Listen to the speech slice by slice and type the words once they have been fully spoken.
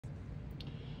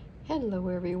Hello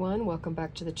everyone, welcome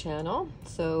back to the channel.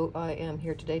 So I am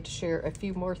here today to share a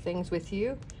few more things with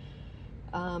you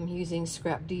using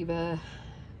Scrapdiva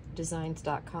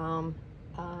designs.com,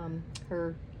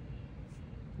 her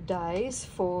dies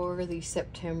for the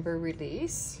September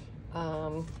release.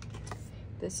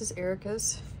 This is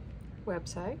Erica's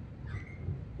website.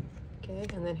 Okay,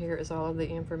 and then here is all of the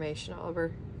information, all of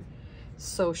her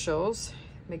socials.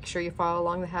 Make sure you follow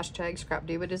along the hashtag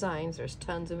Scrapdiva Designs. There's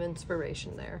tons of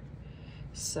inspiration there.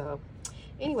 So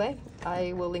anyway,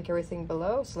 I will link everything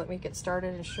below. So let me get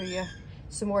started and show you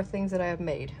some more things that I have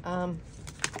made.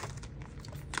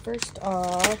 First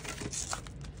off,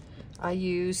 I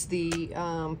use the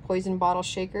poison bottle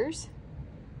shakers.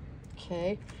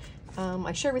 Okay,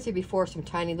 I shared with you before some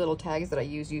tiny little tags that I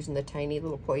use using the tiny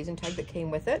little poison tag that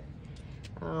came with it.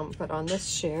 But on this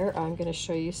share, I'm going to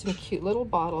show you some cute little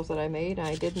bottles that I made.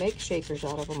 I did make shakers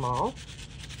out of them all.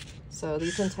 So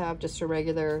these ones have just a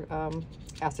regular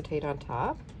acetate on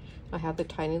top. I have the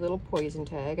tiny little poison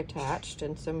tag attached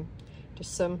and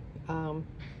just some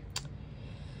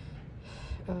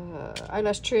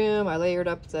eyelash trim. I layered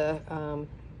up the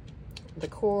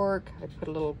cork. I put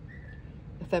a little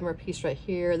ephemera piece right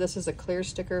here. This is a clear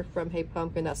sticker from Hey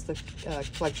Pumpkin. That's the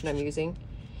collection I'm using.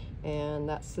 And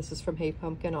this is from Hey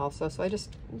Pumpkin also. So I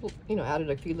just, added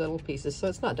a few little pieces. So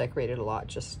it's not decorated a lot,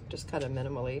 just kind of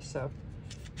minimally. So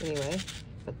anyway,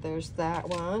 but there's that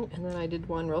one. And then I did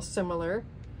one real similar.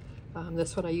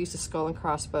 This one I used the skull and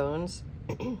crossbones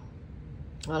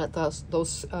on it.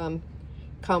 Those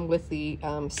come with the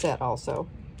set also.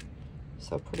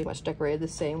 So pretty much decorated the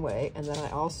same way. And then I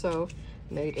also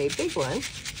made a big one.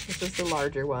 This is the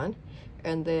larger one.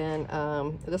 And then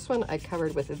this one I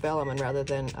covered with vellum rather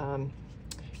than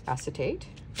acetate,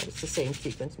 but it's the same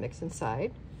sequence mixed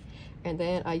inside. And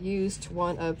then I used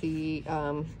one of the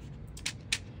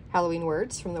Halloween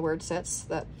words from the word sets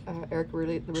that Eric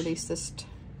released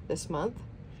this month.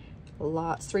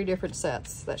 3 different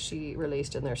sets that she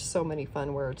released, and there's so many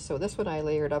fun words. So this one I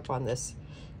layered up on this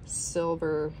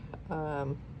silver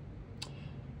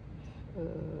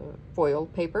foil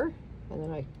paper, and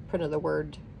then I printed the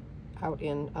word out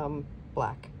in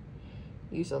black.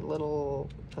 Use a little,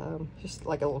 just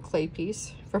like a little clay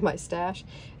piece from my stash.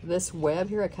 This web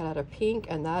here I cut out of pink,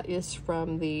 and that is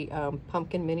from the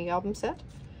Pumpkin mini album set.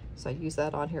 So I use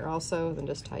that on here also, then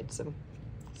just tied some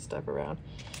stuff around.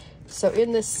 So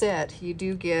in this set, you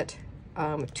do get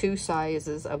 2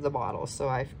 sizes of the bottles. So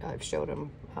I've showed them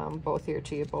both here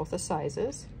to you, both the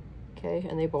sizes. Okay,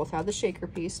 and they both have the shaker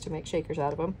piece to make shakers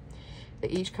out of them. They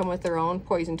each come with their own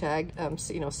poison tag,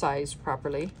 sized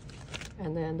properly.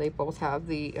 And then they both have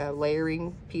the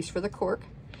layering piece for the cork.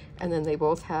 And then they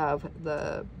both have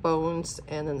the bones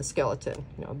and then the skeleton,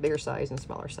 bigger size and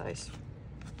smaller size.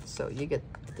 So you get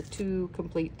the 2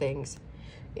 complete things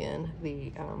in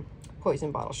the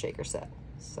poison bottle shaker set.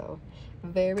 So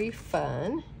very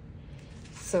fun.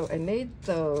 So I made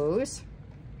those.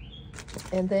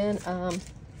 And then I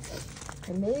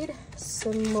made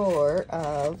some more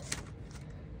of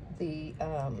the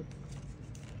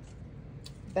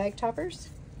bag toppers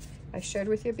I shared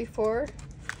with you before.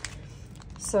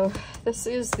 So this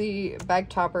is the bag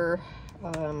topper.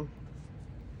 I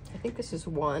think this is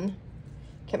one.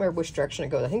 Can't remember which direction it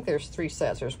goes. I think there's 3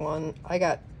 sets. There's one. I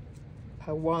got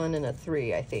a 1 and a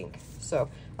 3, I think. So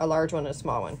a large one and a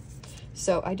small one.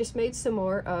 So I just made some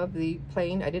more of the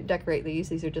plain. I didn't decorate these.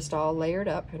 These are just all layered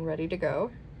up and ready to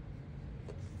go.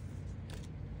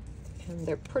 And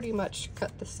they're pretty much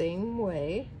cut the same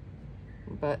way,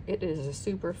 but it is a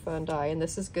super fun die, and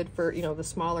this is good for the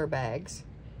smaller bags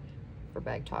for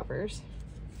bag toppers.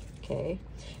 Okay,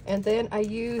 and then I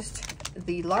used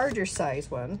the larger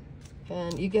size one,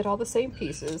 and you get all the same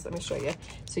pieces. Let me show you.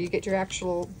 So you get your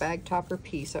actual bag topper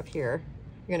piece up here.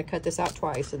 You're going to cut this out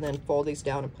twice and then fold these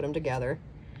down and put them together,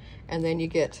 and then you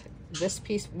get this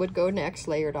piece would go next,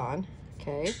 layered on.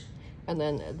 Okay, and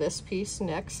then this piece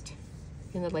next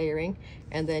in the layering,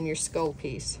 and then your skull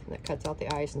piece that cuts out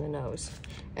the eyes and the nose,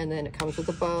 and then it comes with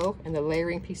a bow and the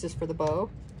layering pieces for the bow.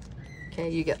 Okay,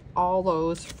 you get all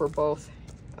those for both,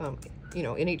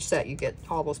 in each set you get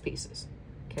all those pieces.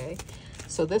 Okay,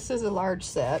 so this is a large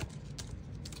set.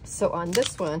 So on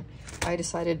this one I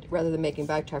decided, rather than making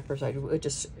bag toppers, I would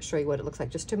just show you what it looks like,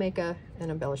 just to make an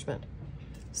embellishment.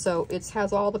 So it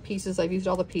has all the pieces. I've used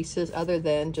all the pieces other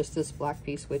than just this black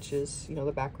piece, which is,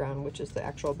 the background, which is the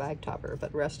actual bag topper.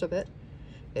 But the rest of it,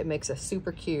 it makes a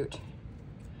super cute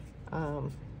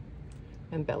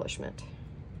embellishment.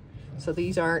 So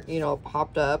these aren't,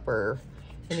 popped up or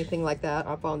anything like that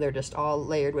on foam. They're just all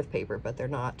layered with paper, but they're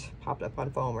not popped up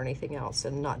on foam or anything else,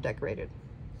 and not decorated.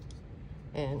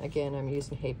 And again, I'm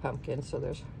using Hey Pumpkin, so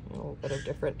there's a little bit of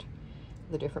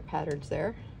the different patterns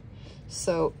there.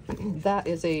 So that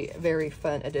is a very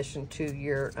fun addition to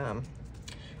your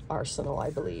arsenal, I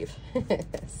believe.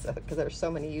 So, because there's so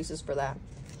many uses for that.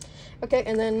 Okay,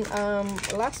 and then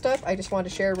last up, I just wanted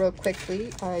to share real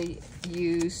quickly. I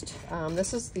used,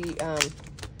 this is the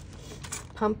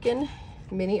pumpkin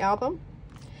mini album.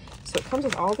 So it comes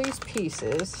with all these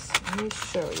pieces. Let me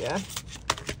show you.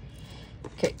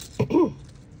 Okay,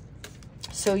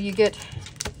 so you get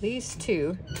these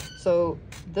two. So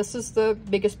this is the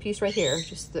biggest piece right here,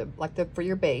 just for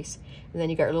your base. And then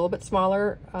you got a little bit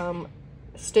smaller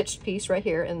stitched piece right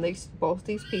here, and both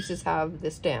these pieces have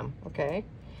the stem, okay?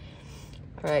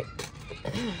 All right,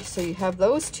 so you have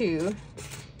those two,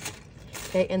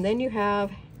 okay, and then you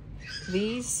have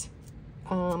these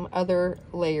other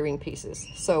layering pieces.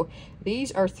 So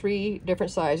these are 3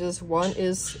 different sizes. One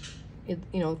is, you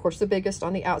know, of course, the biggest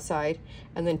on the outside,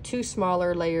 and then 2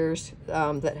 smaller layers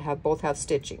that both have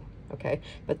stitching, okay?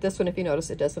 But this one, if you notice,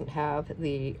 it doesn't have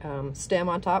the stem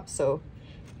on top, so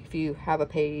if you have a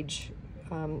page,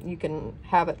 you can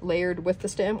have it layered with the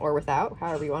stem or without,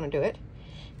 however you want to do it.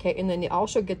 Okay, and then you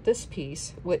also get this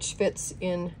piece, which fits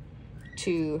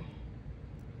into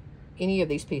any of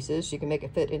these pieces. You can make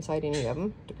it fit inside any of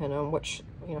them, depending on which,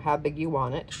 you know, how big you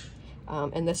want it.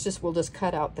 And this will just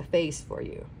cut out the face for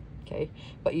you. Okay,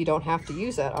 but you don't have to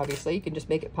use that, obviously. You can just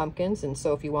make it pumpkins, and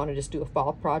so if you want to just do a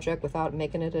fall project without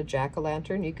making it a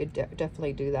jack-o'-lantern, you could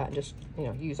definitely do that and just, you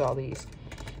know, use all these.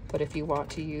 But if you want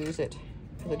to use it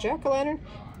as a jack-o'-lantern,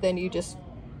 then you just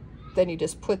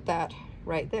put that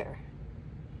right there.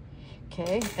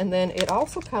 Okay, and then it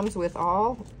also comes with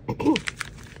all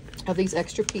of these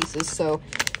extra pieces. So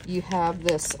you have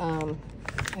this,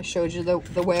 I showed you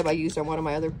the web I used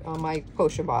on my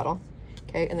potion bottle.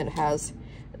 Okay, and then it has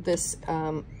this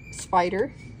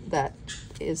spider that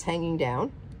is hanging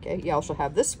down. Okay, you also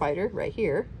have this spider right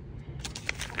here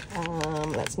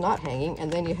that's not hanging,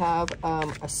 and then you have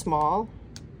a small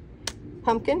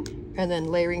pumpkin, and then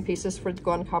layering pieces for to go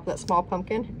on top of that small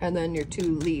pumpkin, and then your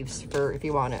 2 leaves for if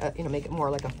you want to, you know, make it more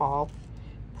like a fall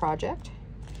project.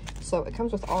 So it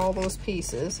comes with all those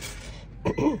pieces.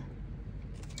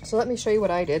 So let me show you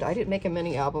what I did. I didn't make a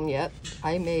mini album yet.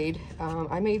 I made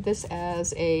this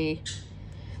as a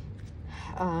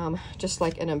just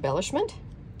like an embellishment,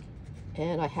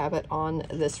 and I have it on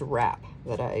this wrap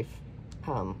that I've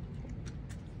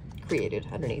created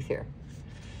underneath here.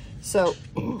 So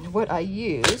what I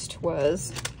used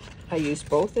was, I used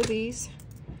both of these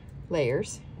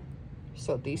layers.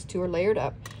 So these 2 are layered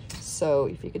up. So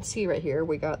if you can see right here,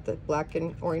 we got the black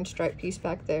and orange stripe piece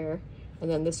back there, and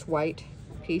then this white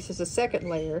piece is a second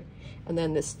layer, and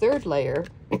then this third layer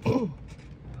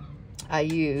I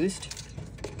used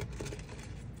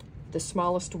the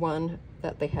smallest one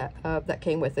that they had that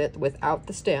came with it without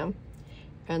the stem,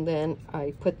 and then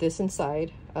I put this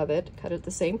inside of it, cut it at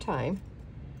the same time,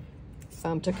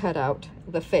 to cut out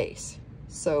the face.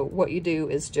 So what you do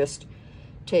is just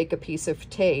take a piece of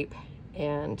tape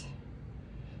and,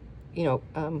 you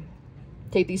know,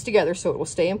 tape these together so it will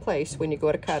stay in place when you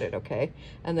go to cut it, okay?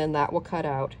 And then that will cut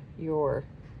out your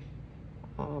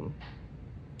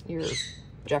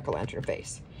jack-o'-lantern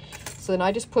face. So then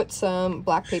I just put some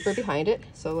black paper behind it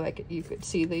so like you could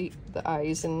see the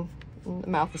eyes and the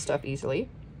mouth and stuff easily.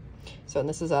 So, and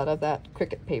this is out of that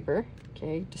Cricut paper.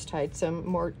 Okay, just tied some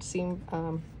more seam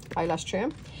eyelash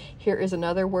trim. Here is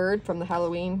another word from the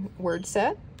Halloween word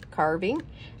set, carving.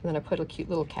 And then I put a cute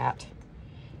little cat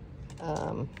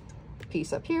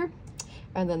piece up here.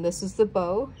 And then this is the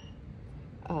bow.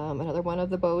 Another one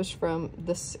of the bows from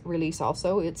this release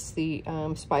also. It's the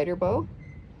spider bow.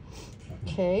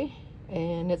 Okay,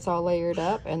 and it's all layered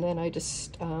up. And then I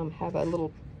just have a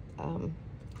little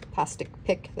plastic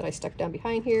pick that I stuck down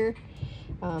behind here.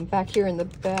 Back here in the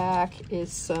back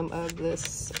is some of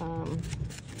this,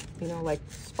 you know, like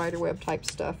spider web type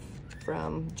stuff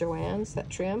from Joann's, that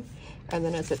trim. And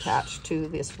then it's attached to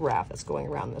this wrap that's going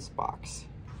around this box.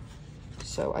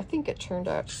 So I think it turned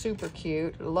out super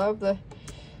cute. Love the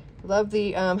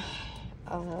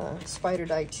spider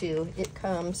die too. It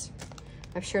comes,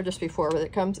 I've shared this before, but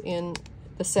it comes in,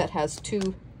 the set has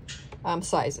 2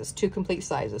 sizes, 2 complete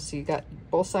sizes. So you got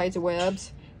both sides of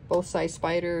webs, both size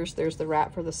spiders, there's the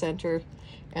wrap for the center,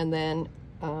 and then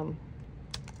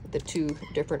the 2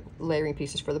 different layering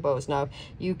pieces for the bows. Now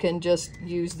you can just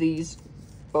use these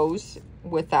bows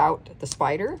without the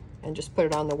spider and just put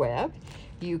it on the web.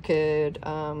 You could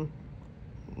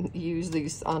use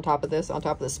these on top of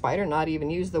the spider, not even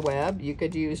use the web. You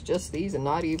could use just these and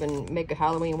not even make a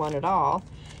Halloween one at all.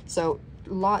 So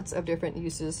lots of different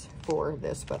uses for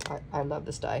this, but I love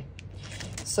this die.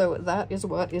 So that is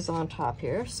what is on top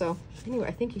here. So anyway,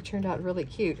 I think he turned out really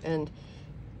cute, and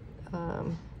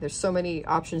there's so many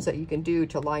options that you can do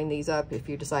to line these up if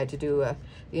you decide to do a,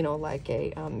 you know, like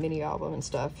a mini album and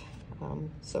stuff.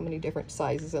 So many different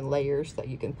sizes and layers that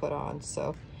you can put on.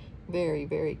 So very,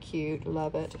 very cute.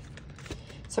 Love it.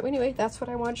 So anyway, that's what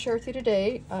I want to share with you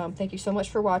today. Thank you so much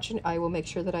for watching. I will make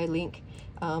sure that I link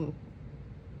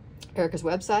Erica's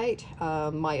website,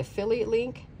 my affiliate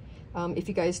link. If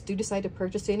you guys do decide to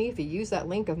purchase any, if you use that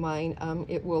link of mine,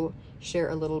 it will share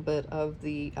a little bit of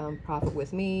the profit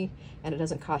with me, and it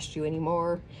doesn't cost you any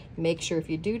more. Make sure if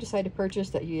you do decide to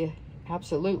purchase that you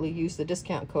absolutely use the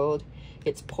discount code.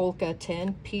 It's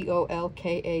POLKA10,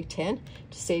 P-O-L-K-A 10,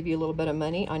 to save you a little bit of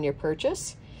money on your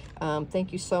purchase.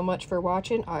 Thank you so much for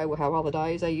watching. I will have all the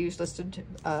dies I use listed,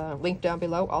 linked down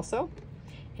below also.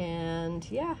 And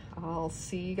yeah, I'll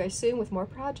see you guys soon with more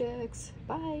projects.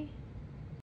 Bye.